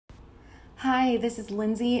Hi, this is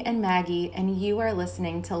Lindsay and Maggie, and you are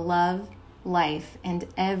listening to Love, Life, and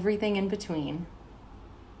Everything in Between.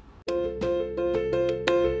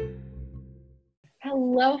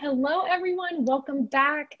 Hello, everyone. Welcome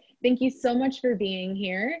back. Thank you so much for being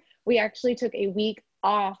here. We actually took a week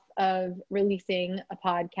off of releasing a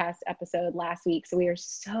podcast episode last week, so we are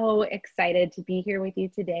so excited to be here with you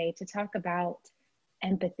today to talk about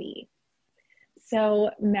empathy. So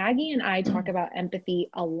Maggie and I talk about empathy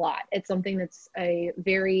a lot. It's something that's a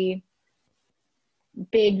very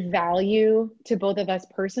big value to both of us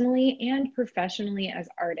personally and professionally as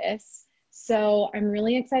artists. So I'm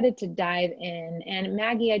really excited to dive in. And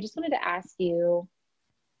Maggie, I just wanted to ask you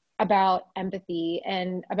about empathy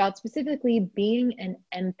and about specifically being an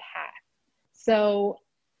empath. So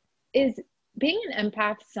is being an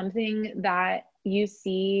empath something that you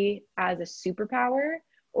see as a superpower,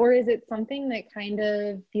 or is it something that kind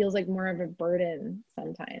of feels like more of a burden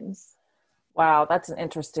sometimes? Wow, that's an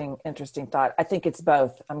interesting thought. I think it's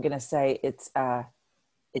both. I'm going to say it's a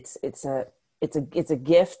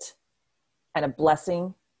gift and a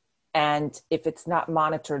blessing, and if it's not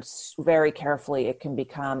monitored very carefully, it can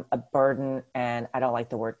become a burden. And I don't like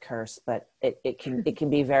the word curse, but it can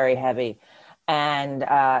be very heavy. And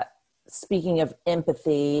speaking of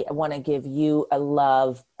empathy, I want to give you a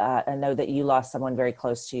love. I know that you lost someone very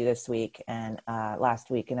close to you this week and last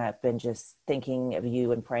week, and I've been just thinking of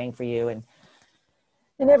you and praying for you, and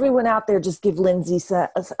everyone out there. Just give Lindsay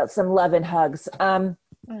some love and hugs. Oh,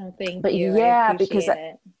 thank but you. Yeah, I because appreciate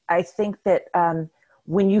it. I think that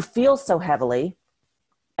when you feel so heavily,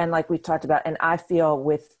 and like we've talked about, and I feel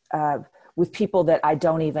with people that I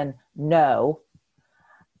don't even know,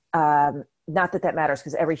 not that matters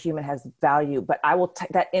because every human has value, but I will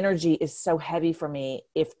that energy is so heavy for me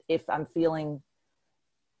if I'm feeling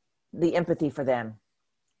the empathy for them.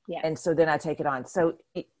 Yeah. And so then I take it on. So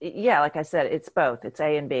yeah, like I said, it's both. It's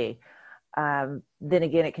A and B. Then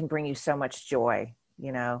again, it can bring you so much joy,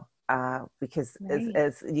 because Right.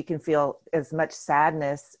 as you can feel as much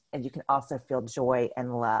sadness, and you can also feel joy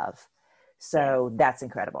and love. So That's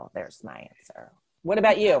incredible. There's my answer. What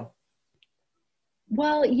about you?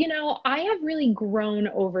 Well, I have really grown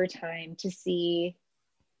over time to see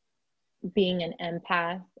being an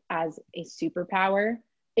empath as a superpower.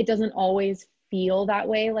 It doesn't always feel that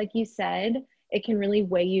way, like you said. It can really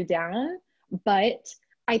weigh you down, but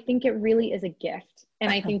I think it really is a gift. And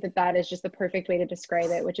I think that is just the perfect way to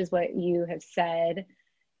describe it, which is what you have said.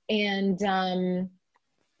 And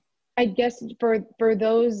I guess for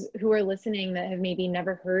those who are listening that have maybe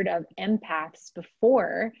never heard of empaths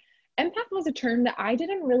before, empath was a term that I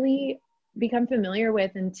didn't really become familiar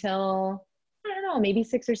with until, I don't know, maybe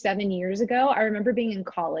 6 or 7 years ago. I remember being in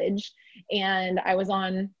college and I was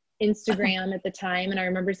on Instagram at the time, and I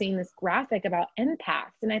remember seeing this graphic about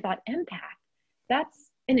empaths, and I thought, empath, that's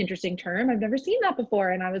an interesting term. I've never seen that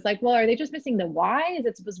before. And I was like, well, are they just missing the Y? Is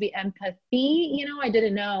it supposed to be empathy? I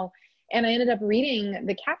didn't know. And I ended up reading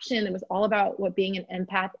the caption that was all about what being an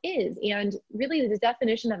empath is. And really, the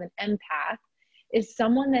definition of an empath is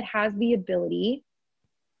someone that has the ability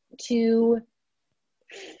to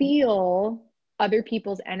feel other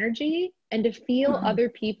people's energy and to feel other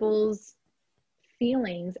people's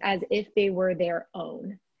feelings as if they were their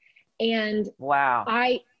own. And wow,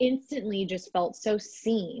 I instantly just felt so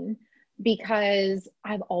seen, because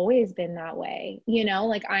I've always been that way.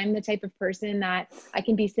 Like, I'm the type of person that I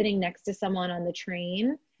can be sitting next to someone on the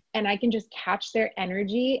train and I can just catch their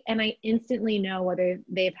energy, and I instantly know whether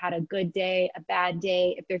they've had a good day, a bad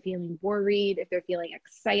day, if they're feeling worried, if they're feeling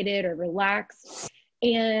excited or relaxed.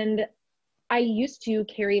 And I used to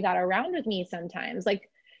carry that around with me sometimes. Like,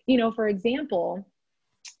 for example,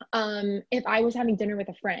 if I was having dinner with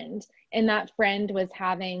a friend and that friend was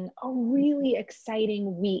having a really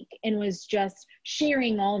exciting week and was just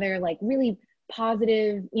sharing all their like really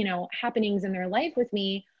positive, happenings in their life with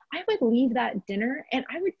me, I would leave that dinner and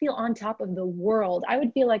I would feel on top of the world. I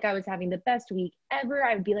would feel like I was having the best week ever.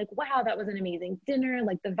 I would be like, wow, that was an amazing dinner.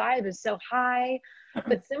 Like, the vibe is so high.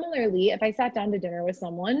 But similarly, if I sat down to dinner with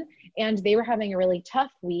someone and they were having a really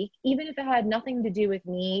tough week, even if it had nothing to do with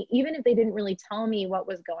me, even if they didn't really tell me what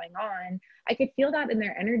was going on, I could feel that in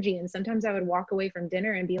their energy. And sometimes I would walk away from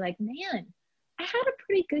dinner and be like, man, I had a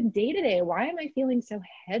pretty good day today. Why am I feeling so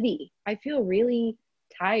heavy? I feel really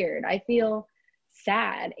tired. I feel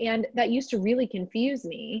sad. And that used to really confuse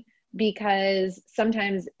me, because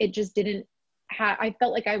sometimes it just didn't I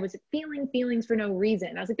felt like I was feeling feelings for no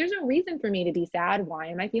reason. I was like, there's no reason for me to be sad. Why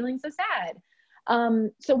am I feeling so sad?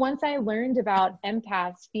 So once I learned about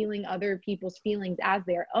empaths feeling other people's feelings as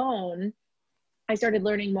their own, I started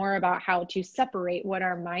learning more about how to separate what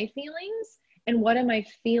are my feelings and what am I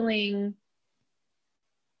feeling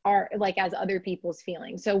are like as other people's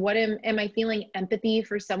feelings. So what am I feeling empathy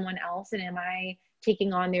for someone else, and am I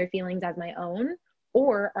taking on their feelings as my own,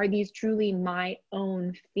 or are these truly my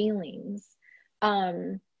own feelings?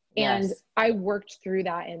 And Yes. I worked through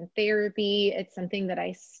that in therapy. It's something that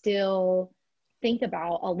I still think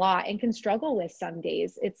about a lot and can struggle with some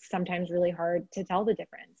days. It's sometimes really hard to tell the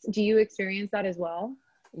difference. Do you experience that as well?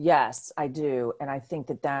 Yes, I do. And I think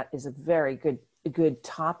that that is a very good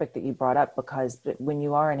topic that you brought up, because when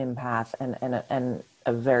you are an empath, and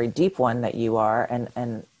a very deep one that you are,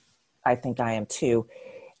 and I think I am too,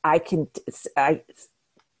 I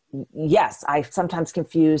yes, I sometimes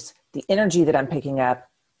confuse the energy that I'm picking up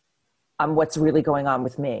on what's really going on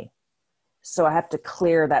with me. So I have to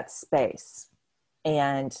clear that space.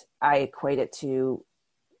 And I equate it to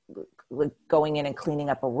going in and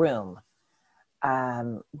cleaning up a room,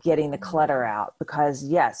 getting the clutter out, because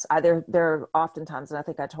yes, there are oftentimes, and I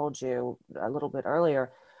think I told you a little bit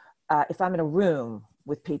earlier, if I'm in a room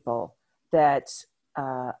with people that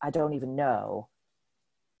I don't even know,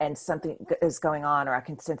 and something is going on, or I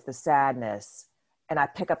can sense the sadness, and I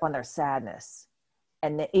pick up on their sadness,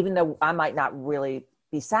 and even though I might not really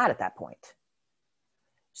be sad at that point,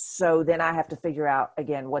 so then I have to figure out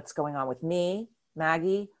again what's going on with me,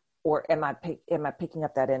 Maggie, or am I picking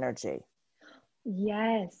up that energy?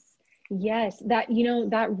 Yes. Yes, that, you know,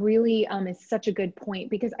 that really is such a good point,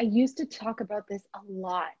 because I used to talk about this a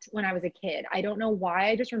lot when I was a kid. I don't know why,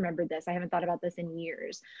 I just remembered this. I haven't thought about this in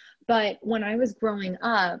years. But when I was growing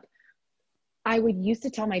up, I would used to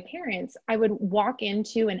tell my parents, I would walk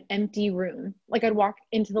into an empty room. Like I'd walk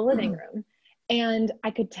into the living room and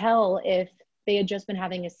I could tell if they had just been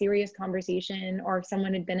having a serious conversation, or if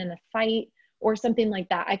someone had been in a fight or something like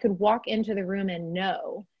that. I could walk into the room and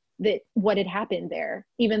know that what had happened there,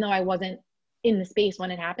 even though I wasn't in the space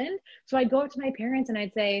when it happened. So I'd go up to my parents and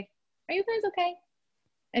I'd say, "Are you guys okay?"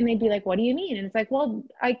 And they'd be like, "What do you mean?" And it's like, "Well,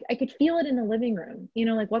 I could feel it in the living room, you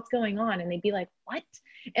know, like what's going on?" And they'd be like, "What?"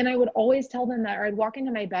 And I would always tell them that, or I'd walk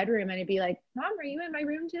into my bedroom and I'd be like, "Mom, are you in my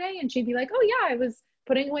room today?" And she'd be like, "Oh yeah, I was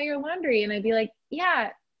putting away your laundry." And I'd be like,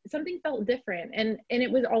 "Yeah, something felt different." And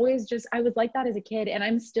it was always just, I was like that as a kid. And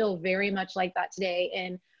I'm still very much like that today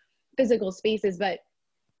in physical spaces. But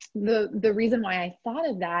the reason why I thought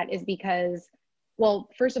of that is because, well,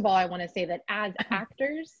 first of all, I want to say that as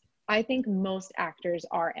actors, I think most actors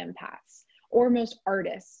are empaths, or most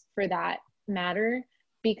artists for that matter,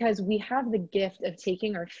 because we have the gift of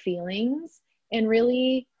taking our feelings and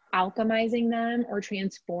really alchemizing them or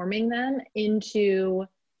transforming them into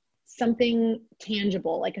something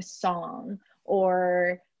tangible, like a song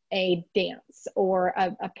or a dance or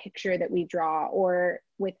a picture that we draw. Or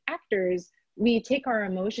with actors, we take our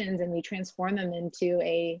emotions and we transform them into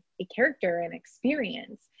a character and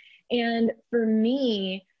experience. And for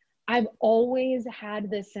me, I've always had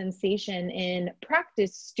this sensation in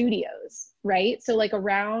practice studios, right? So like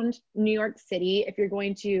around New York City, if you're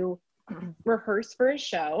going to rehearse for a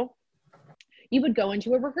show, you would go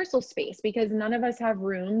into a rehearsal space, because none of us have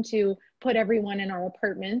room to put everyone in our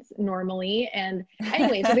apartments normally. And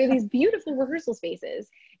anyway, so there are these beautiful rehearsal spaces.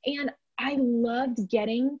 And I loved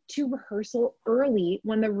getting to rehearsal early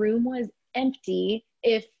when the room was empty,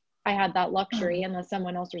 if I had that luxury, unless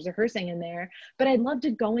someone else was rehearsing in there. But I'd love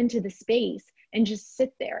to go into the space and just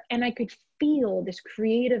sit there. And I could feel this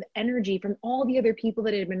creative energy from all the other people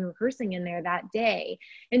that had been rehearsing in there that day.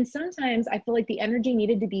 And sometimes I feel like the energy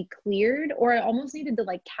needed to be cleared, or I almost needed to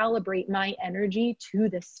like calibrate my energy to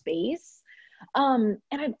the space. And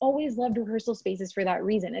I've always loved rehearsal spaces for that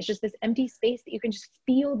reason. It's just this empty space that you can just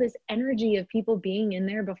feel this energy of people being in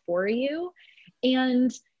there before you.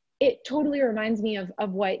 And it totally reminds me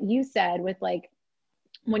of what you said with like,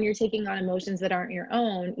 when you're taking on emotions that aren't your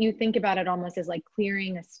own, you think about it almost as like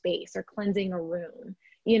clearing a space or cleansing a room,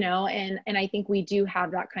 you know? And I think we do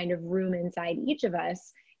have that kind of room inside each of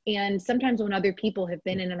us. And sometimes when other people have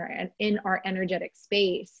been in our energetic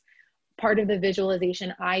space, part of the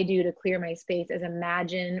visualization I do to clear my space is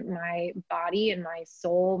imagine my body and my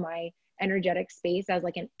soul, my energetic space as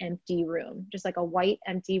like an empty room, just like a white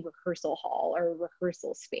empty rehearsal hall or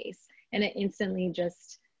rehearsal space. And it instantly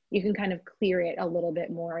just, you can kind of clear it a little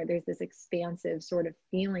bit more. There's this expansive sort of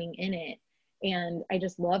feeling in it. And I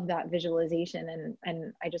just love that visualization.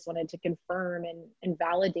 And I just wanted to confirm and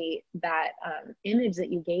validate that image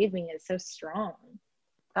that you gave me is so strong.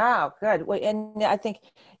 Oh, good. Well, and I think,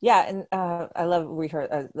 yeah, and I love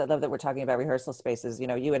I love that we're talking about rehearsal spaces. You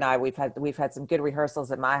know, you and I, we've had some good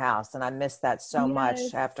rehearsals at my house, and I miss that so Yes.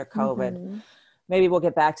 much after COVID. Mm-hmm. Maybe we'll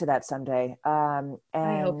get back to that someday. I hope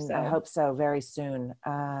And I so. hope so very soon.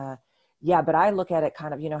 Yeah, but I look at it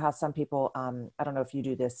kind of, you know, how some people, I don't know if you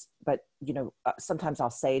do this, but sometimes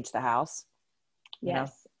I'll sage the house, you know,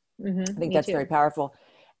 Yes. I think Me that's very too. powerful.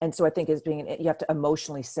 And so I think you have to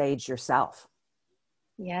emotionally sage yourself.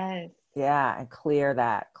 Yes. Yeah. And clear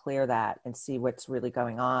that and see what's really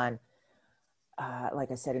going on.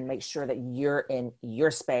 Like I said, and make sure that you're in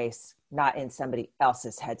your space, not in somebody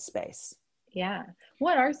else's headspace. Yeah.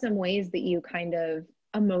 What are some ways that you kind of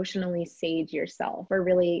emotionally sage yourself or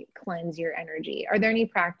really cleanse your energy? Are there any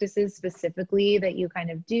practices specifically that you kind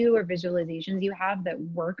of do or visualizations you have that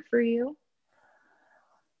work for you?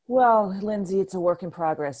 Well, Lindsay, it's a work in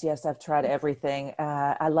progress. Yes, I've tried everything.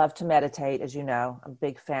 I love to meditate, as you know. I'm a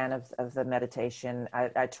big fan of the meditation.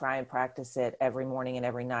 I try and practice it every morning and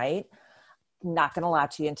every night. Not going to lie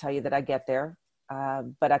to you and tell you that I get there,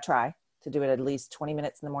 but I try to do it at least 20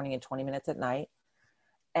 minutes in the morning and 20 minutes at night.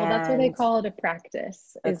 Well, that's why they And call it a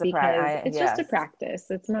practice, is it's because it's just a yes, practice.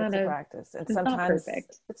 it's a practice. And It's not sometimes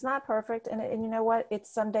perfect. it's not perfect. And you know what? It's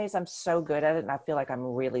some days I'm so good at it and I feel like I'm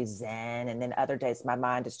really zen. And then other days my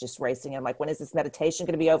mind is just racing. I'm like, when is this meditation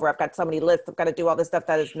going to be over? I've got so many lists. I've got to do all this stuff.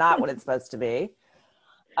 That is not what it's supposed to be.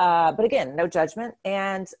 But again, no judgment.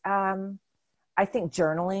 And I think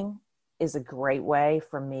journaling is a great way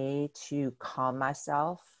for me to calm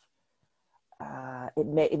myself.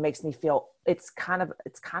 It makes me feel, it's kind of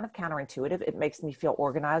counterintuitive. It makes me feel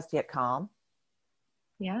organized yet calm.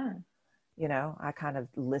 Yeah. You know, I kind of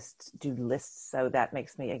do lists. So that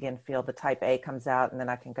makes me again feel the type A comes out and then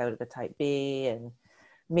I can go to the type B and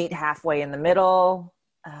meet halfway in the middle.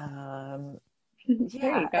 There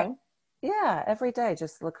Yeah. you go. Yeah. Every day,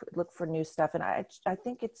 just look for new stuff. And I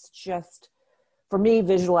think it's just for me,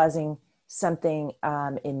 visualizing something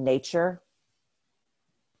in nature.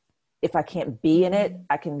 If I can't be in it,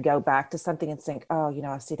 I can go back to something and think, oh, you know,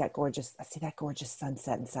 I see that gorgeous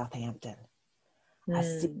sunset in Southampton. Mm.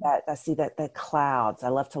 I see that the clouds. I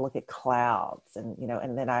love to look at clouds and, you know,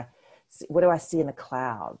 and then what do I see in the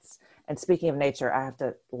clouds? And speaking of nature,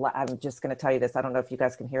 I'm just going to tell you this. I don't know if you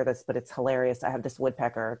guys can hear this, but it's hilarious. I have this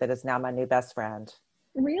woodpecker that is now my new best friend.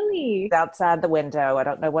 Really? He's outside the window. I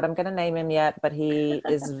don't know what I'm going to name him yet, but he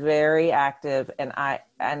is very active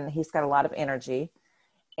and he's got a lot of energy.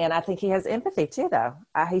 And I think he has empathy too, though.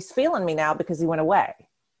 He's feeling me now because he went away.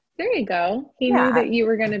 There you go. He knew Yeah, that you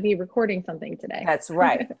were going to be recording something today. that's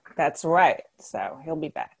right. That's right. So he'll be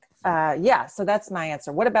back. Yeah, so that's my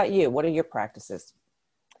answer. What about you? What are your practices?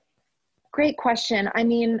 Great question. I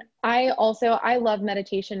mean, I love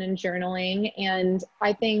meditation and journaling, and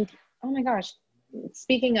I think, oh my gosh,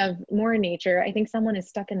 speaking of more nature, I think someone is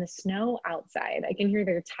stuck in the snow outside. I can hear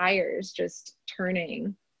their tires just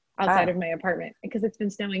turning outside Oh, of my apartment because it's been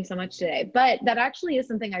snowing so much today. But that actually is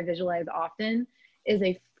something I visualize often, is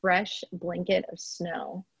a fresh blanket of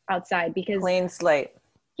snow outside, because clean slate.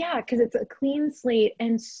 yeah, because it's a clean slate,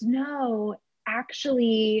 and snow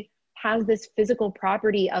actually has this physical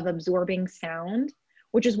property of absorbing sound,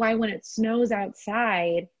 which is why when it snows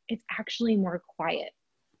outside, it's actually more quiet.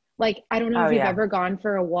 Like, I don't know Oh, if you've yeah. ever gone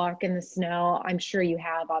for a walk in the snow. I'm sure you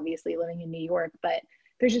have, obviously, living in New York, but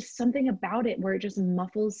there's just something about it where it just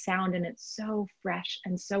muffles sound and it's so fresh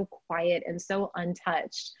and so quiet and so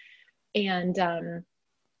untouched. And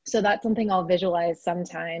so that's something I'll visualize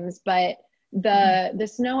sometimes. But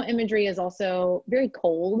the snow imagery is also very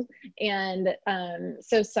cold, and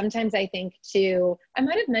so sometimes I think too, I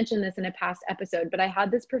might have mentioned this in a past episode, but I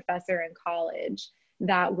had this professor in college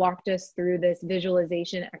that walked us through this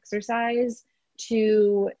visualization exercise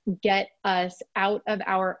to get us out of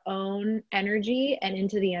our own energy and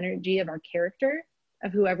into the energy of our character,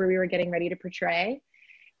 of whoever we were getting ready to portray.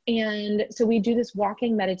 And so we do this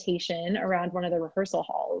walking meditation around one of the rehearsal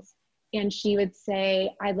halls. And she would say,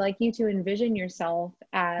 I'd like you to envision yourself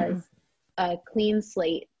as a clean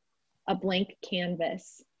slate, a blank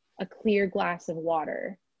canvas, a clear glass of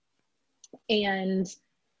water. And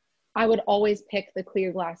I would always pick the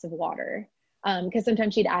clear glass of water. Because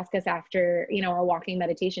sometimes she'd ask us after, our walking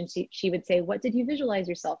meditation, she would say, what did you visualize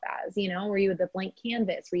yourself as? Were you the blank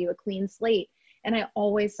canvas? Were you a clean slate? And I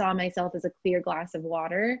always saw myself as a clear glass of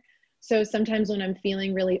water. So sometimes when I'm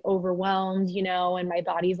feeling really overwhelmed, and my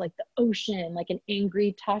body's like the ocean, like an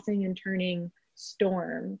angry tossing and turning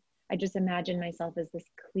storm, I just imagine myself as this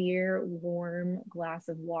clear, warm glass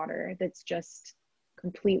of water that's just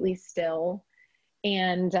completely still.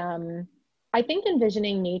 And I think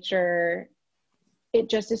envisioning nature, it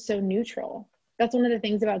just is so neutral. That's one of the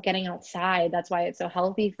things about getting outside. That's why it's so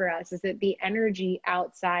healthy for us, is that the energy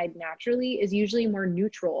outside naturally is usually more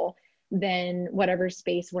neutral than whatever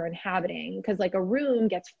space we're inhabiting. Because like a room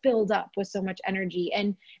gets filled up with so much energy,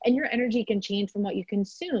 and your energy can change from what you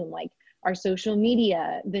consume. Like our social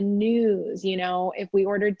media, the news, you know, if we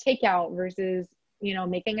ordered takeout versus, you know,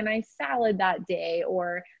 making a nice salad that day,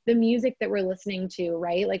 or the music that we're listening to,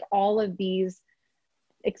 right? Like all of these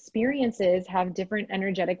experiences have different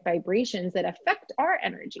energetic vibrations that affect our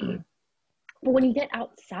energy. But when you get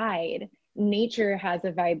outside, nature has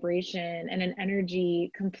a vibration and an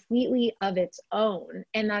energy completely of its own.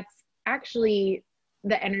 And that's actually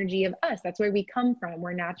the energy of us. That's where we come from.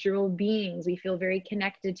 We're natural beings. We feel very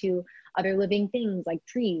connected to other living things like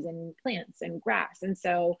trees and plants and grass. And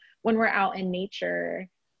so when we're out in nature,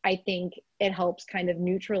 I think it helps kind of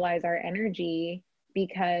neutralize our energy,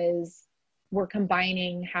 because we're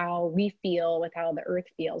combining how we feel with how the earth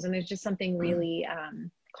feels. And there's just something really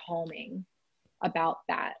calming about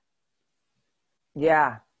that.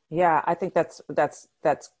 Yeah. Yeah. I think that's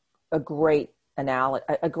a great analogy,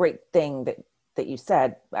 a great thing that you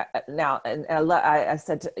said. Now, and I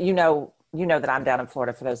said, you know that I'm down in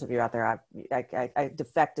Florida. For those of you out there, I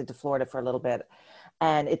defected to Florida for a little bit,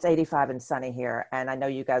 and it's 85 and sunny here. And I know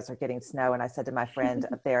you guys are getting snow. And I said to my friend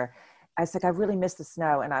up there, I said, I really miss the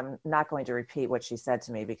snow. And I'm not going to repeat what she said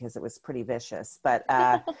to me because it was pretty vicious, but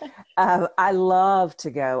I love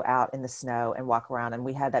to go out in the snow and walk around. And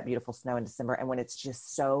we had that beautiful snow in December. And when it's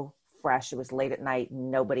just so fresh, it was late at night,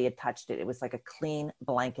 nobody had touched it. It was like a clean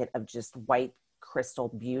blanket of just white crystal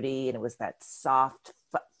beauty. And it was that soft,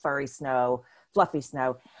 furry snow, fluffy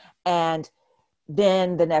snow. And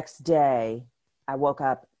then the next day I woke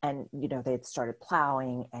up and, you know, they had started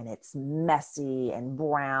plowing and it's messy and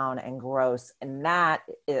brown and gross. And that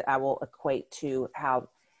I will equate to how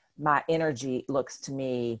my energy looks to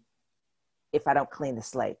me if I don't clean the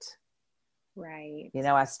slate. Right. You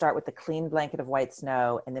know, I start with the clean blanket of white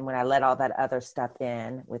snow. And then when I let all that other stuff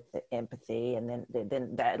in with the empathy, and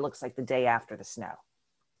then that it looks like the day after the snow.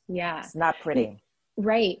 Yeah. It's not pretty.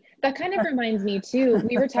 Right. That kind of reminds me too.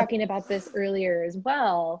 We were talking about this earlier as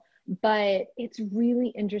well, but it's really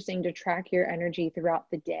interesting to track your energy throughout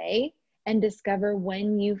the day and discover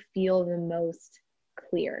when you feel the most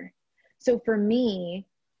clear. So for me,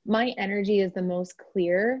 my energy is the most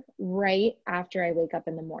clear right after I wake up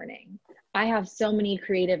in the morning. I have so many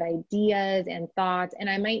creative ideas and thoughts, and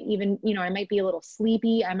I might even, you know, I might be a little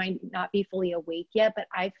sleepy. I might not be fully awake yet, but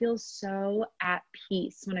I feel so at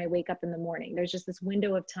peace when I wake up in the morning. There's just this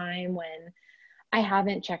window of time when I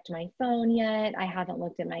haven't checked my phone yet. I haven't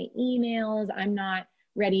looked at my emails. I'm not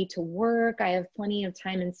ready to work. I have plenty of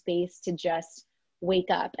time and space to just wake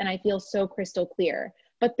up, and I feel so crystal clear.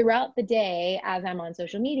 But throughout the day, as I'm on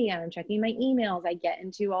social media, I'm checking my emails, I get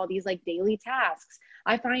into all these like daily tasks.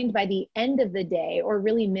 I find by the end of the day, or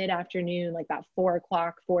really mid-afternoon, like that 4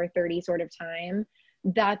 o'clock, 4:30 sort of time,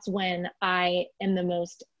 that's when I am the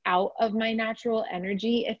most out of my natural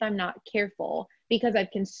energy if I'm not careful, because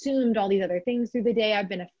I've consumed all these other things through the day. I've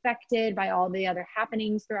been affected by all the other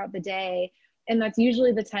happenings throughout the day. And that's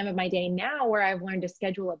usually the time of my day now where I've learned to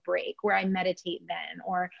schedule a break, where I meditate then,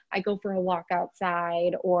 or I go for a walk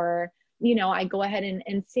outside, or, you know, I go ahead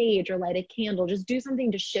and sage or light a candle, just do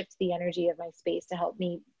something to shift the energy of my space to help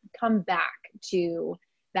me come back to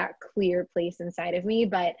that clear place inside of me.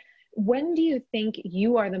 But when do you think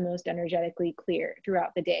you are the most energetically clear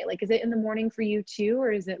throughout the day? Like, is it in the morning for you too,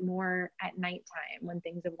 or is it more at nighttime when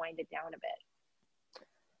things have winded down a bit?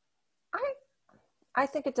 I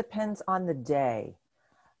think it depends on the day.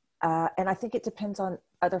 And I think it depends on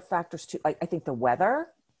other factors too. Like I think the weather,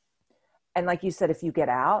 and like you said, if you get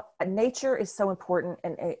out, nature is so important.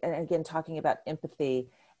 And again, talking about empathy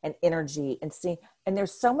and energy and seeing, and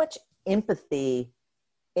there's so much empathy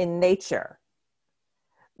in nature.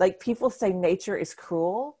 Like people say nature is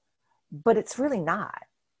cruel, but it's really not.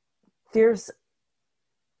 There's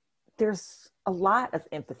a lot of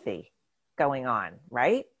empathy going on,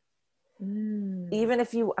 right? Even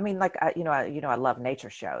if you, I mean, like, I love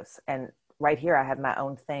nature shows, and right here I have my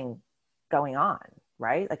own thing going on,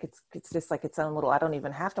 right? Like it's just like its own little, I don't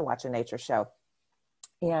even have to watch a nature show.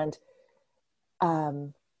 And,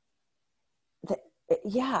 I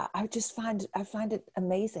find it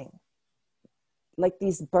amazing. Like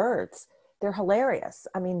these birds, they're hilarious.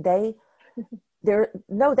 I mean, they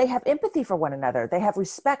have empathy for one another. They have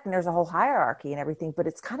respect, and there's a whole hierarchy and everything, but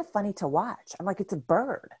it's kind of funny to watch. I'm like, it's a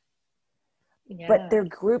bird. Yeah. But their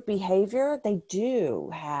group behavior, they do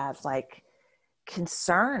have like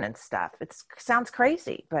concern and stuff. It sounds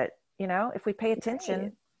crazy, but you know, if we pay attention,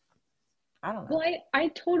 right. I don't know. Well, I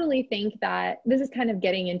totally think that this is kind of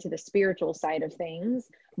getting into the spiritual side of things,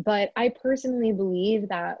 but I personally believe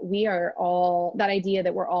that we are all, that idea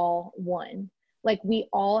that we're all one. Like we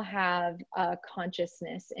all have a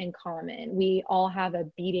consciousness in common. We all have a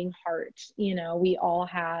beating heart. You know, we all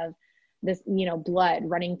have this, blood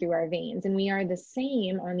running through our veins, and we are the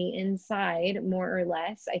same on the inside, more or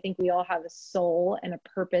less. I think we all have a soul and a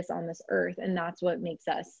purpose on this earth, and that's what makes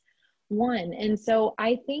us one. And so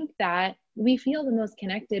I think that we feel the most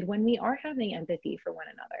connected when we are having empathy for one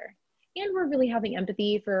another, and we're really having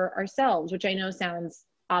empathy for ourselves, which I know sounds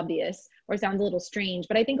obvious or sounds a little strange,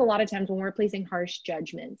 but I think a lot of times when we're placing harsh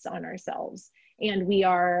judgments on ourselves and we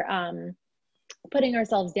are putting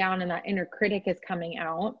ourselves down and that inner critic is coming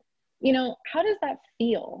out, how does that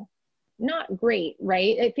feel? Not great,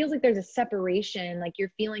 right? It feels like there's a separation, like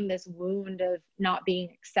you're feeling this wound of not being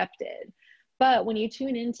accepted. But when you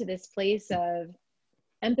tune into this place of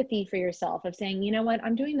empathy for yourself, of saying, you know what,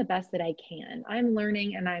 I'm doing the best that I can. I'm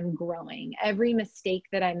learning and I'm growing. Every mistake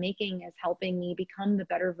that I'm making is helping me become the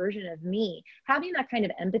better version of me. Having that kind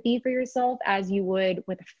of empathy for yourself as you would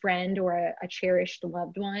with a friend or a cherished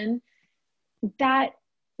loved one, that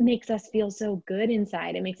makes us feel so good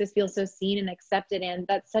inside. It makes us feel so seen and accepted. And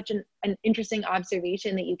that's such an interesting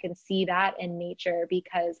observation that you can see that in nature,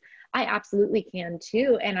 because I absolutely can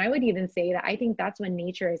too. And I would even say that I think that's when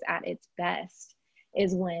nature is at its best,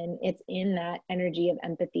 is when it's in that energy of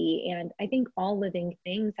empathy. And I think all living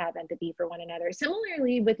things have empathy for one another.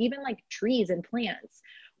 Similarly with even like trees and plants,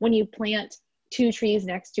 when you plant two trees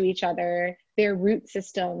next to each other, their root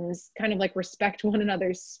systems kind of like respect one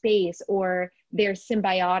another's space, or they're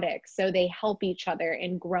symbiotic. So they help each other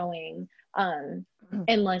in growing,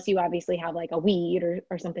 unless you obviously have like a weed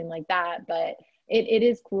or something like that. But it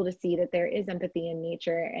is cool to see that there is empathy in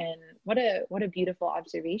nature, and what a beautiful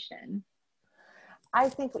observation. I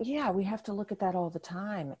think, yeah, we have to look at that all the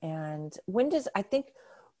time. And when does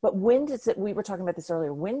it, we were talking about this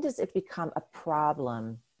earlier, when does it become a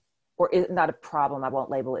problem? Or is it not a problem? I won't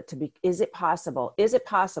label it to be. Is it possible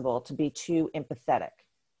to be too empathetic?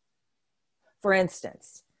 For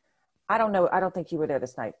instance, I don't know, I don't think you were there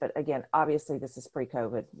this night, but again, obviously this is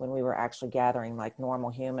pre-COVID, when we were actually gathering like normal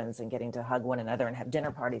humans and getting to hug one another and have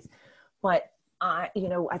dinner parties. But I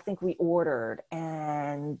think we ordered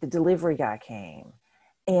and the delivery guy came,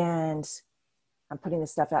 and I'm putting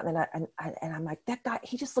this stuff out, and then I'm like, that guy,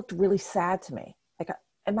 he just looked really sad to me. Like,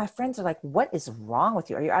 and my friends are like, what is wrong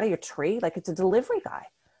with you? Are you out of your tree? Like, it's a delivery guy.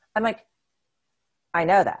 I'm like, I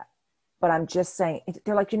know that, but I'm just saying,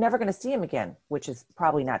 they're like, you're never going to see him again, which is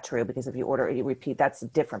probably not true, because if you order, you repeat, that's a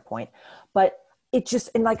different point. But it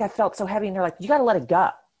just, and like, I felt so heavy, and they're like, you got to let it go.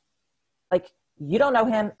 Like, you don't know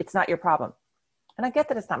him. It's not your problem. And I get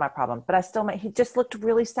that it's not my problem, but I still he just looked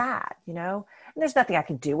really sad, and there's nothing I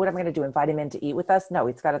can do. What am I going to do? Invite him in to eat with us? No,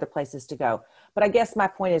 he's got other places to go. But I guess my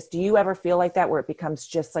point is, do you ever feel like that, where it becomes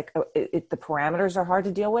just like the parameters are hard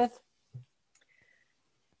to deal with?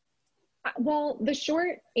 Well, the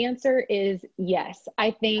short answer is yes.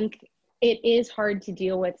 I think it is hard to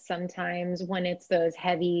deal with sometimes when it's those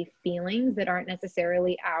heavy feelings that aren't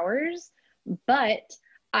necessarily ours. But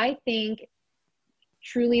I think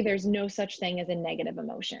truly there's no such thing as a negative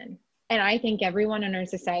emotion. And I think everyone in our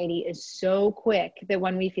society is so quick that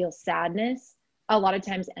when we feel sadness, a lot of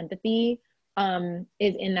times empathy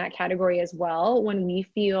is in that category as well. When we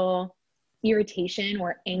feel irritation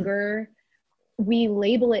or anger, we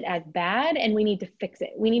label it as bad and we need to fix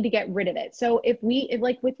it. We need to get rid of it. So if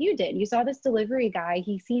like what you did, you saw this delivery guy,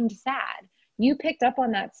 he seemed sad. You picked up on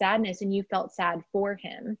that sadness and you felt sad for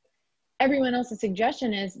him. Everyone else's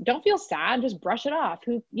suggestion is, don't feel sad, just brush it off.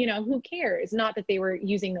 Who cares? Not that they were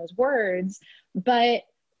using those words, but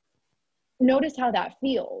notice how that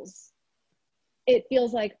feels. It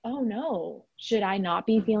feels like, oh no, should I not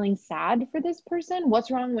be feeling sad for this person?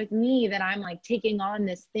 What's wrong with me that I'm like taking on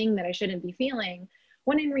this thing that I shouldn't be feeling?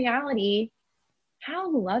 When in reality,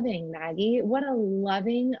 how loving, Maggie. What a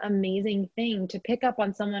loving, amazing thing to pick up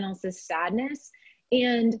on someone else's sadness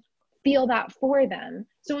and feel that for them.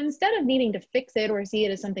 So instead of needing to fix it or see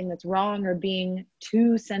it as something that's wrong or being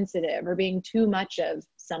too sensitive or being too much of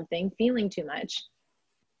something, feeling too much,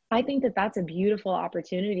 I think that that's a beautiful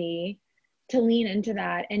opportunity to lean into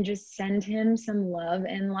that and just send him some love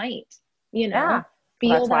and light, Yeah.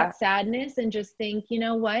 Feel that sadness and just think, you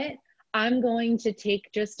know what, I'm going to take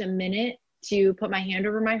just a minute to put my hand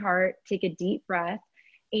over my heart, take a deep breath,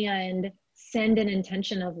 and send an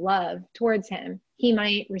intention of love towards him. He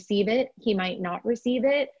might receive it. He might not receive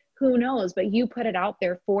it. Who knows? But you put it out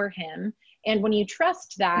there for him. And when you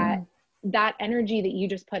trust that, that energy that you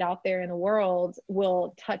just put out there in the world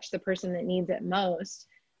will touch the person that needs it most,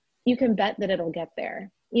 you can bet that it'll get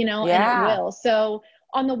there, and it will. So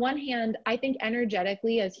on the one hand, I think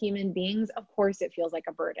energetically as human beings, of course, it feels like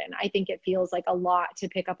a burden. I think it feels like a lot to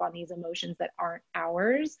pick up on these emotions that aren't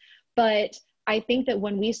ours. But I think that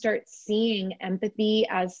when we start seeing empathy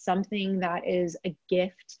as something that is a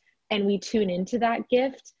gift and we tune into that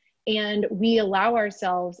gift and we allow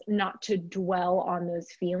ourselves not to dwell on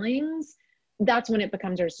those feelings, that's when it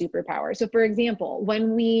becomes our superpower. So for example,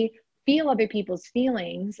 when we feel other people's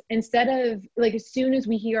feelings, instead of like, as soon as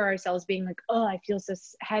we hear ourselves being like, oh, I feel so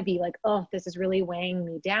heavy, like, oh, this is really weighing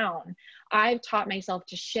me down, I've taught myself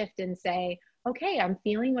to shift and say, okay, I'm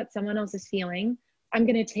feeling what someone else is feeling. I'm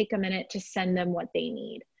going to take a minute to send them what they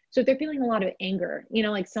need. So if they're feeling a lot of anger, you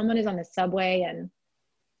know, like someone is on the subway and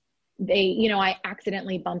they, you know, I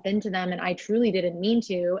accidentally bump into them and I truly didn't mean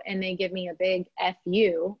to, and they give me a big F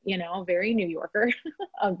you, you know, very New Yorker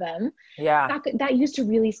of them. Yeah. That used to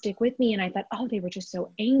really stick with me. And I thought, oh, they were just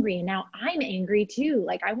so angry. And now I'm angry too.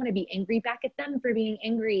 Like I want to be angry back at them for being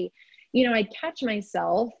angry. You know, I'd catch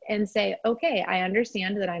myself and say, okay, I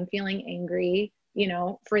understand that I'm feeling angry, you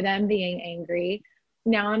know, for them being angry.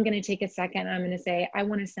 Now I'm going to take a second. I'm going to say, I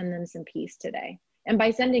want to send them some peace today. And by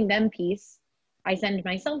sending them peace, I send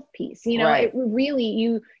myself peace. You know, Right. it really,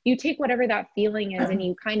 you take whatever that feeling is and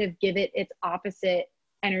you kind of give it its opposite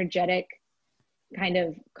energetic kind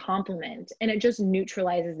of compliment, and it just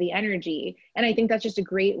neutralizes the energy. And I think that's just a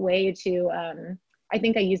great way to, I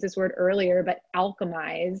think I used this word earlier, but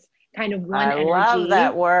alchemize kind of one energy. I love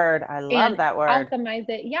that word. I love that word. Alchemize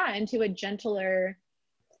it, yeah, into a gentler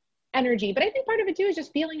energy. But I think part of it too is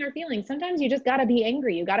just feeling our feelings. Sometimes you just got to be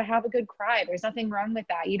angry. You got to have a good cry. There's nothing wrong with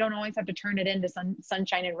that. You don't always have to turn it into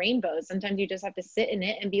sunshine and rainbows. Sometimes you just have to sit in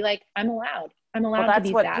it and be like, I'm allowed Well, to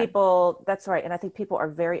be what sad. people, that's right. And I think people are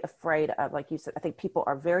very afraid of, like you said, I think people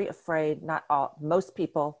are very afraid, not all, most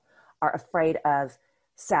people are afraid of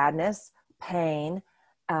sadness, pain,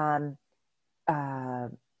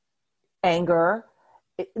 anger.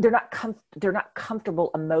 They're not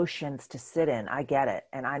comfortable emotions to sit in. I get it.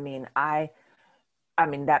 And I mean,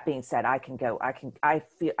 that being said, I can go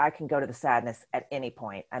to the sadness at any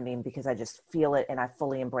point. I mean, because I just feel it and I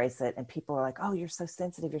fully embrace it. And people are like, oh, you're so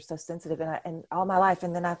sensitive. You're so sensitive. And all my life.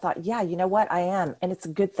 And then I thought, yeah, you know what? I am. And it's a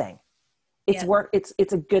good thing. It's work.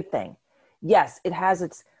 It's a good thing. Yes, it has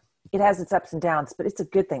its ups and downs, but it's a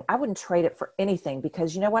good thing. I wouldn't trade it for anything,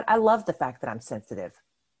 because you know what? I love the fact that I'm sensitive.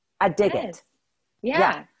 I dig it.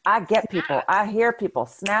 Yeah. I get people. I hear people.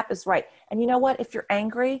 Snap is right. And you know what? If you're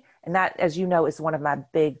angry, and that, as you know, is one of my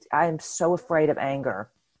I am so afraid of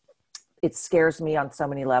anger. It scares me on so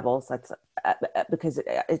many levels. That's because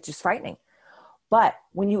it's just frightening. But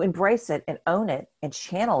when you embrace it and own it and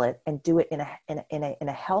channel it and do it in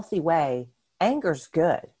a healthy way, anger's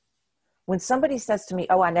good. When somebody says to me,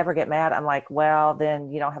 oh, I never get mad, I'm like, well,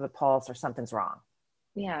 then you don't have a pulse or something's wrong.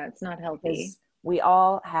 Yeah, it's not healthy. We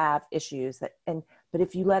all have issues but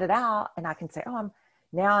if you let it out, and I can say, oh,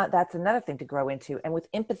 now that's another thing to grow into. And with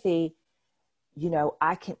empathy, you know,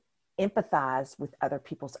 I can empathize with other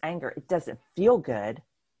people's anger. It doesn't feel good,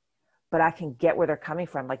 but I can get where they're coming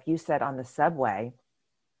from. Like you said, on the subway,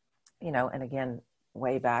 you know, and again,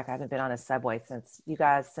 way back, I haven't been on a subway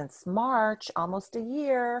since March, almost a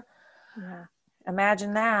year. Yeah.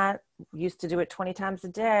 Imagine that. Used to do it 20 times a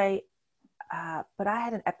day. But I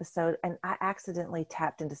had an episode and I accidentally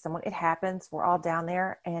tapped into someone. It happens. We're all down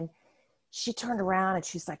there, and she turned around and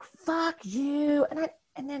she's like, fuck you.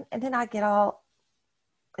 And then I get all,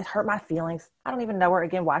 it hurt my feelings. I don't even know her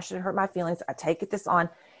again. Why should it hurt my feelings? I take this on.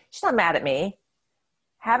 She's not mad at me.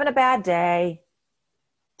 Having a bad day.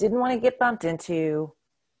 Didn't want to get bumped into.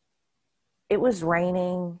 It was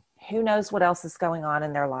raining. Who knows what else is going on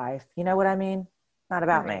in their life? You know what I mean? Not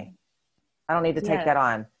about me. I don't need to take that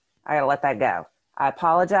on. I got to let that go. I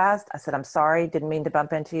apologized. I said, I'm sorry. Didn't mean to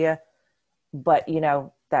bump into you. But, you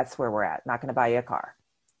know, that's where we're at. Not going to buy you a car.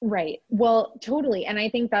 Right. Well, totally. And I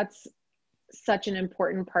think that's such an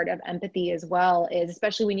important part of empathy as well, is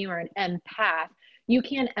especially when you are an empath, you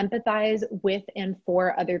can empathize with and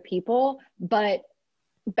for other people. But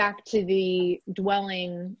back to the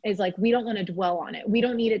dwelling is like, we don't want to dwell on it. We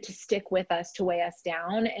don't need it to stick with us, to weigh us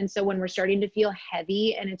down. And so when we're starting to feel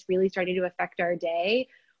heavy and it's really starting to affect our day,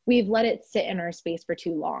 we've let it sit in our space for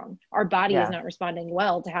too long. Our body is not responding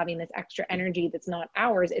well to having this extra energy that's not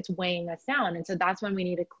ours. It's weighing us down. And so that's when we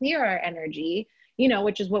need to clear our energy, you know,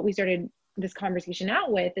 which is what we started this conversation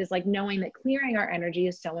out with, is like knowing that clearing our energy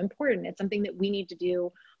is so important. It's something that we need to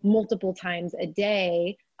do multiple times a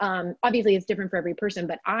day. Obviously it's different for every person,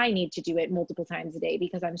 but I need to do it multiple times a day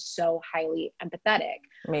because I'm so highly empathetic.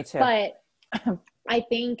 Me too. But I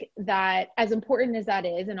think that as important as that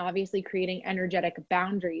is, and obviously creating energetic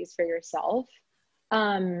boundaries for yourself,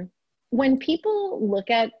 when people look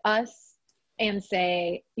at us and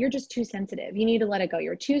say, you're just too sensitive, you need to let it go,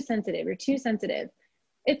 you're too sensitive,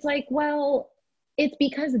 it's like, well, it's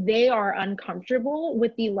because they are uncomfortable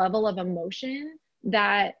with the level of emotion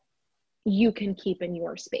that you can keep in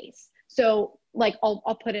your space. So like,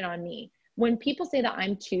 I'll put it on me. When people say that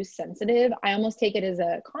I'm too sensitive, I almost take it as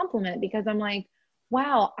a compliment, because I'm like,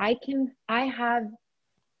 wow, I have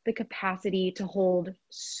the capacity to hold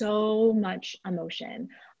so much emotion.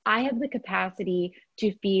 I have the capacity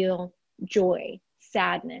to feel joy,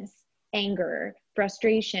 sadness, anger,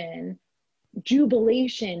 frustration,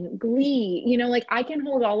 jubilation, glee, like I can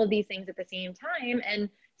hold all of these things at the same time. And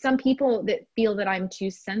some people that feel that I'm too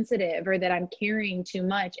sensitive or that I'm carrying too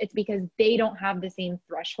much, it's because they don't have the same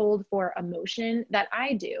threshold for emotion that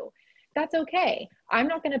I do. That's okay. I'm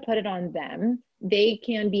not going to put it on them. They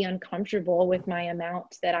can be uncomfortable with my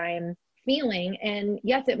amount that I'm feeling. And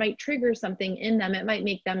yes, it might trigger something in them. It might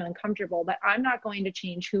make them uncomfortable, but I'm not going to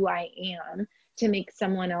change who I am to make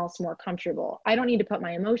someone else more comfortable. I don't need to put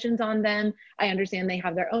my emotions on them. I understand they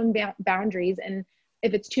have their own boundaries. And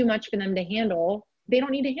if it's too much for them to handle, they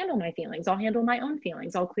don't need to handle my feelings. I'll handle my own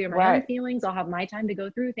feelings. I'll clear my own feelings. I'll have my time to go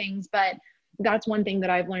through things. But that's one thing that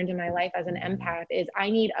I've learned in my life as an empath is I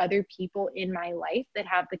need other people in my life that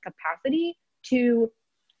have the capacity to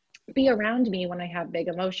be around me when I have big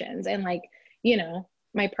emotions. And like,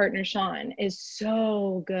 my partner Sean is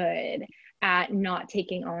so good at not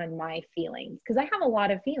taking on my feelings, because I have a lot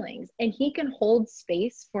of feelings, and he can hold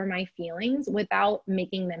space for my feelings without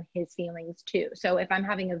making them his feelings too. So if I'm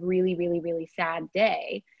having a really, really, really sad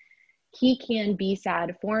day, he can be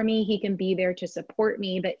sad for me. He can be there to support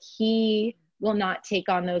me, but he will not take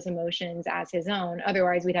on those emotions as his own.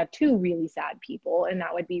 Otherwise, we'd have two really sad people, and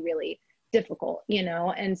that would be really difficult,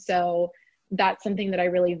 And so that's something that I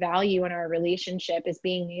really value in our relationship, is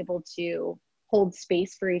being able to hold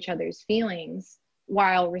space for each other's feelings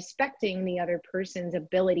while respecting the other person's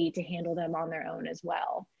ability to handle them on their own as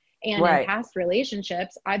well. And in past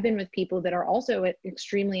relationships, I've been with people that are also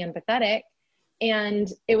extremely empathetic, and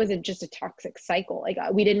it was just a toxic cycle. Like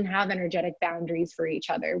we didn't have energetic boundaries for each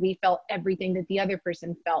other. We felt everything that the other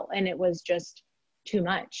person felt, and it was just too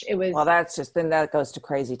much. It was, well, that's just, then that goes to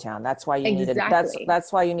crazy town. That's why you need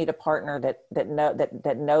that's why you need a partner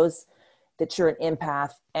that knows that you're an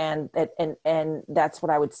empath, and that's what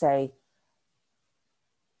I would say.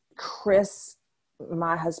 Chris,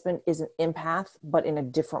 my husband, is an empath, but in a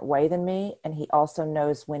different way than me. And he also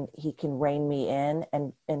knows when he can rein me in,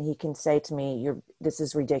 and he can say to me, this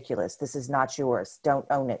is ridiculous. This is not yours. Don't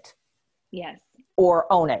own it. Yes.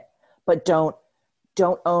 Or own it, but don't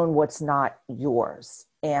own what's not yours.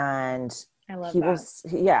 And I love he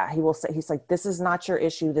that. he will say, he's like, this is not your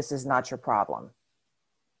issue. This is not your problem.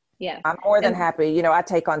 Yeah. I'm more than happy. I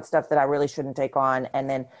take on stuff that I really shouldn't take on. And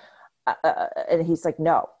then, and he's like,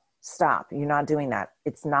 no, stop. You're not doing that.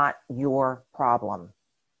 It's not your problem.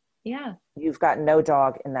 Yeah. You've got no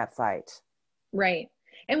dog in that fight. Right.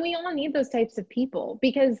 And we all need those types of people,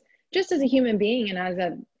 because just as a human being and as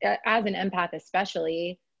an empath,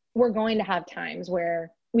 especially, we're going to have times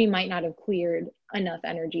where we might not have cleared enough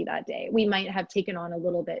energy that day. We might have taken on a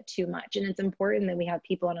little bit too much. And it's important that we have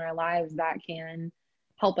people in our lives that can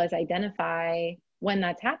help us identify when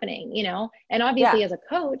that's happening, and obviously as a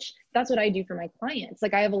coach, that's what I do for my clients.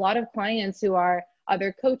 Like I have a lot of clients who are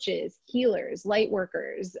other coaches, healers, light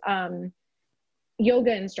workers,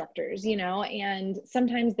 yoga instructors, and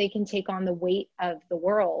sometimes they can take on the weight of the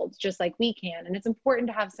world just like we can. And it's important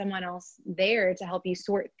to have someone else there to help you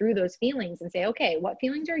sort through those feelings and say, okay, what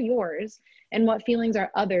feelings are yours and what feelings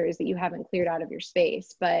are others that you haven't cleared out of your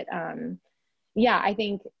space. But I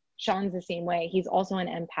think Sean's the same way. He's also an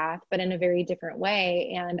empath, but in a very different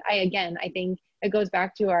way. And I think it goes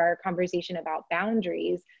back to our conversation about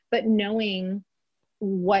boundaries, but knowing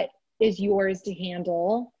what is yours to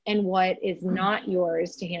handle and what is not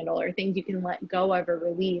yours to handle, or things you can let go of or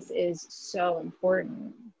release, is so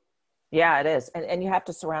important. Yeah, it is. And you have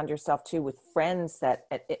to surround yourself too with friends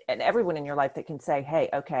and everyone in your life that can say, hey,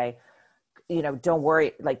 okay, don't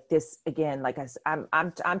worry. Like this again, like I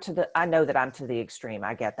know that I'm to the extreme.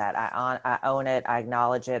 I get that. I own it. I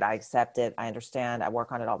acknowledge it. I accept it. I understand. I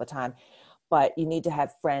work on it all the time, but you need to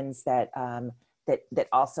have friends that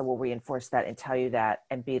also will reinforce that and tell you that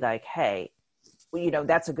and be like, hey,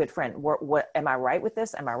 that's a good friend. What am I right with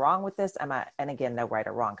this? Am I wrong with this? And again, no right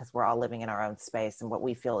or wrong, because we're all living in our own space, and what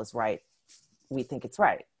we feel is right, we think it's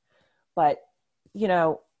right. But,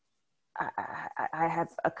 I have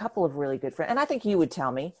a couple of really good friends, and I think you would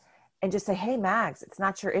tell me and just say, hey, Mags, it's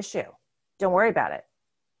not your issue. Don't worry about it.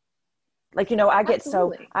 Like, I get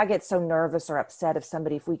so nervous or upset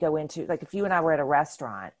if we go into, like, if you and I were at a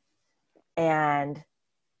restaurant and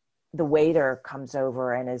the waiter comes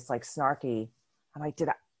over and is like snarky, I'm like, did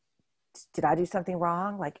I do something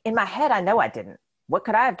wrong? Like in my head, I know I didn't. What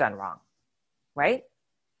could I have done wrong? Right?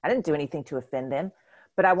 I didn't do anything to offend them.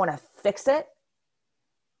 but I want to fix it.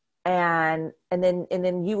 And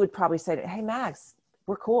then you would probably say, hey, Mags,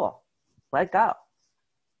 we're cool. Let it go.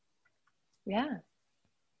 Yeah,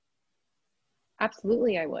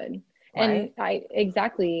 absolutely. I would. Right? And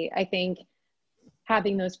I think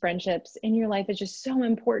having those friendships in your life is just so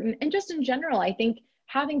important. And just in general, I think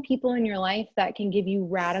having people in your life that can give you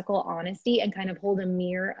radical honesty and kind of hold a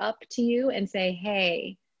mirror up to you and say,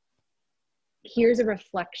 hey, here's a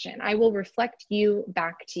reflection. I will reflect you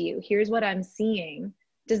back to you. Here's what I'm seeing.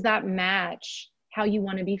 Does that match how you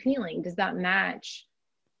want to be feeling? Does that match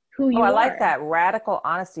who you I are? like that. Radical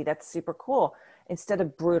honesty. That's super cool. Instead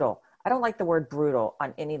of brutal. I don't like the word brutal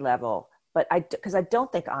on any level, but because I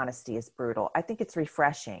don't think honesty is brutal. I think it's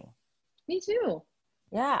refreshing. Me too.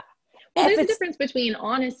 Yeah. Well, there's a difference between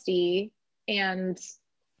honesty and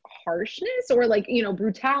harshness, or like,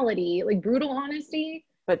 brutality, like brutal honesty,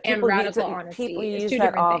 but and radical honesty. People It's use two that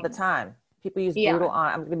different all things. the time. People use brutal.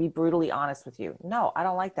 I'm going to be brutally honest with you. No, I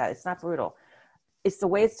don't like that. It's not brutal. It's the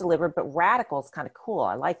way it's delivered, but radical is kind of cool.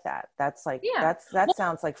 I like that. That's like, that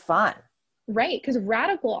sounds like fun. Right. Because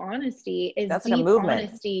radical honesty is that's deep like a movement.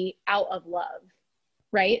 Honesty out of love.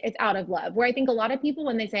 Right. It's out of love. Where I think a lot of people,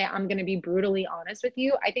 when they say, I'm going to be brutally honest with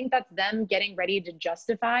you, I think that's them getting ready to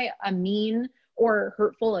justify a mean or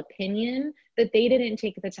hurtful opinion that they didn't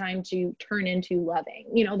take the time to turn into loving.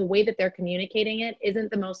 The way that they're communicating it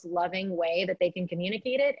isn't the most loving way that they can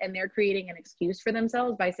communicate it. And they're creating an excuse for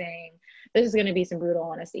themselves by saying, this is going to be some brutal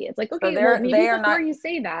honesty. It's like, okay, well, maybe before you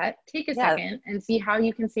say that, take a second and see how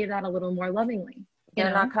you can say that a little more lovingly.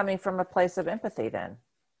 They're not coming from a place of empathy then.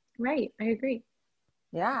 Right. I agree.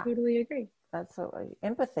 Yeah. I totally agree. That's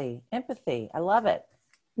empathy. I love it.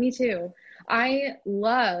 Me too. I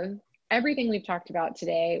love everything we've talked about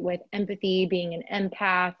today with empathy, being an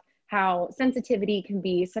empath, how sensitivity can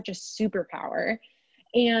be such a superpower.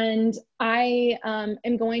 And I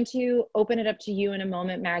am going to open it up to you in a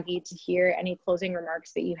moment, Maggie, to hear any closing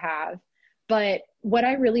remarks that you have. But what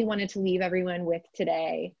I really wanted to leave everyone with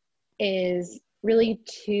today is really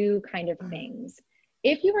two kind of things.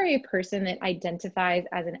 If you are a person that identifies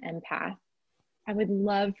as an empath, I would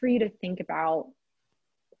love for you to think about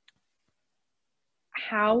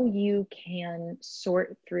how you can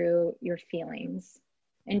sort through your feelings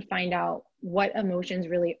and find out what emotions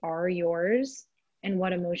really are yours and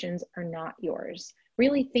what emotions are not yours.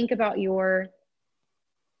 Really think about your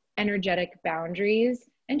energetic boundaries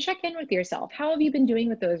and check in with yourself. How have you been doing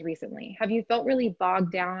with those recently? Have you felt really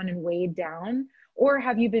bogged down and weighed down? Or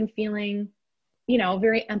have you been feeling,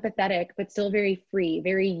 very empathetic, but still very free,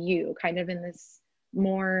 very you, kind of in this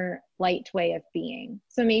more light way of being?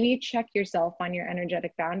 So maybe check yourself on your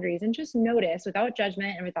energetic boundaries and just notice, without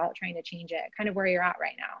judgment and without trying to change it, kind of where you're at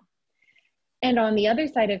right now. And on the other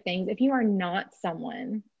side of things, if you are not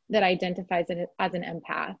someone that identifies as an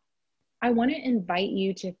empath, I want to invite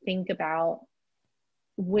you to think about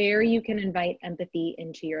where you can invite empathy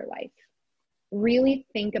into your life. Really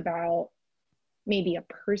think about maybe a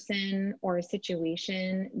person or a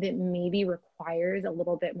situation that maybe requires a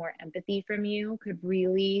little bit more empathy from you, could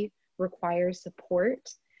really require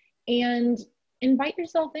support, and invite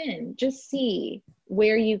yourself in. Just see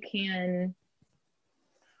where you can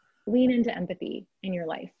lean into empathy in your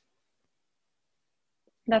life.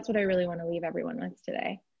 That's what I really want to leave everyone with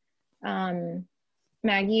today.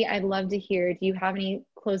 Maggie, I'd love to hear, do you have any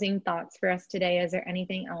closing thoughts for us today? Is there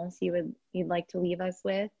anything else you'd like to leave us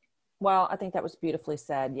with? Well, I think that was beautifully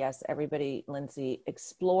said. Yes, everybody, Lindsay,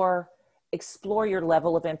 explore your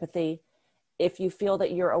level of empathy. If you feel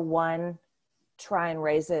that you're a 1, try and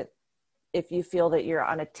raise it. If you feel that you're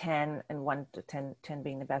on a 10, and 1 to 10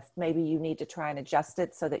 being the best, maybe you need to try and adjust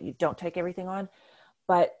it so that you don't take everything on.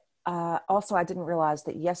 But also, I didn't realize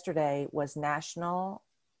that yesterday was National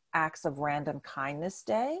Acts of Random Kindness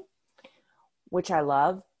Day, which I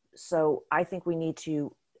love. So I think we need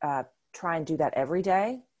to try and do that every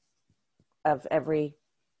day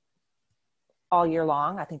all year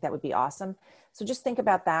long. I think that would be awesome. So just think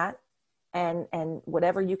about that, and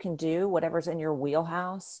whatever you can do, whatever's in your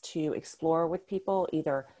wheelhouse to explore with people,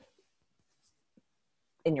 either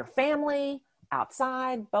in your family,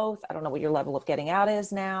 outside, both. I don't know what your level of getting out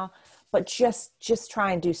is now, but just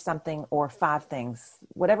try and do something, or 5 things,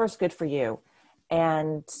 whatever's good for you.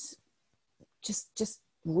 And just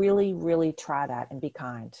really, really try that and be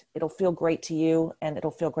kind. It'll feel great to you, and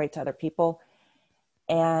it'll feel great to other people.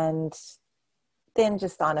 And then,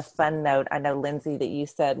 just on a fun note, I know, Lindsay, that you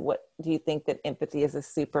said, what do you think that empathy is a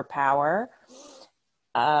superpower?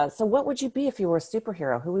 So what would you be if you were a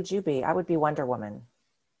superhero? Who would you be? I would be Wonder Woman.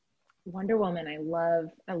 Wonder Woman. I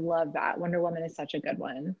love that. Wonder Woman is such a good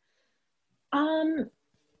one.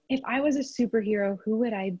 If I was a superhero, who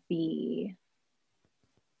would I be?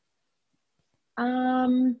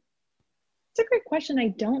 It's a great question. I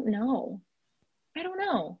don't know. I don't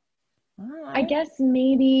know. All right. I guess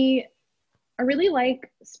maybe I really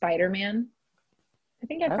like Spider-Man. I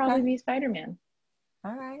think I'd probably be Spider-Man.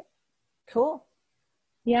 All right. Cool.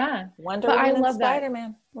 Yeah. Wonder But Woman I and love that.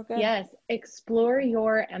 Spider-Man. We're good. Yes. Explore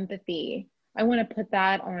your empathy. I want to put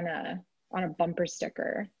that on a bumper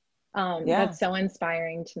sticker. That's so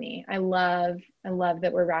inspiring to me. I love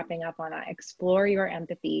that we're wrapping up on that. Explore your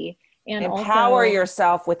empathy and empower also,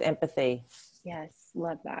 yourself with empathy. Yes,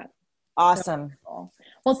 love that. Awesome. So cool.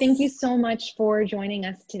 Well, thank you so much for joining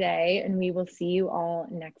us today, and we will see you all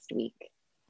next week.